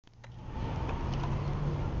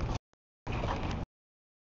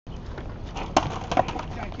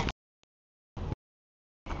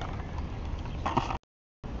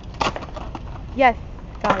Yes,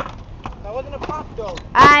 got it. That wasn't a pop though.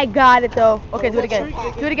 I got it though. Okay, do it again.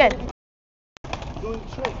 Do it again. Doing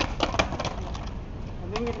the trick.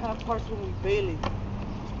 And then we're gonna have parts when we Bailey.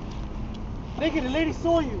 Nigga, the lady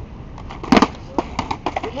saw you.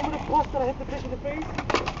 Remember the bus that I hit the bitch in the face?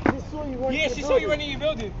 She saw you running. Yeah, she saw you running in your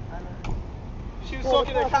building. She was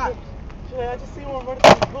talking to the cops. She's like, I just seen one running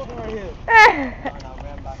through this building right here.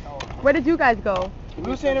 Where did you guys go? We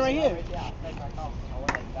were standing right here.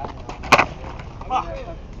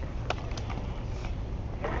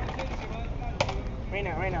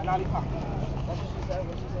 Right now, lollipop. That's what she said,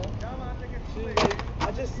 She was like,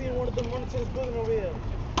 I just seen one of them running to this building over here.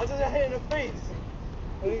 I just got hit in the face.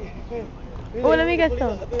 Oh, let me get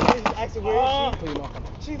some.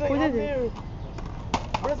 She's like, I'm there.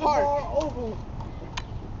 Reservoir Oval.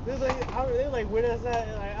 They're like, where that's at?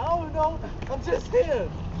 Like, I don't know. I'm just here.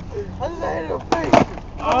 I just got hit in the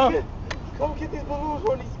face. Come get these balloons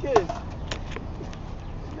from these kids.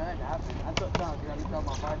 Nothing happened. I took down because I looked out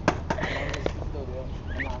my bike. And I was still there.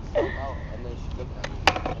 And I stepped out. And then she looked at me.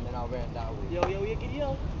 And then I ran that way.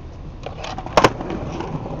 Yo.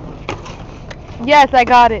 Yes, I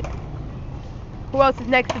got it. Who else is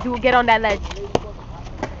next to get on that ledge?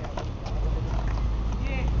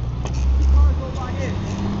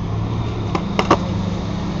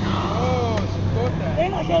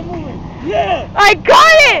 And I got moving. Yeah! I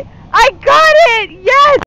got it! I got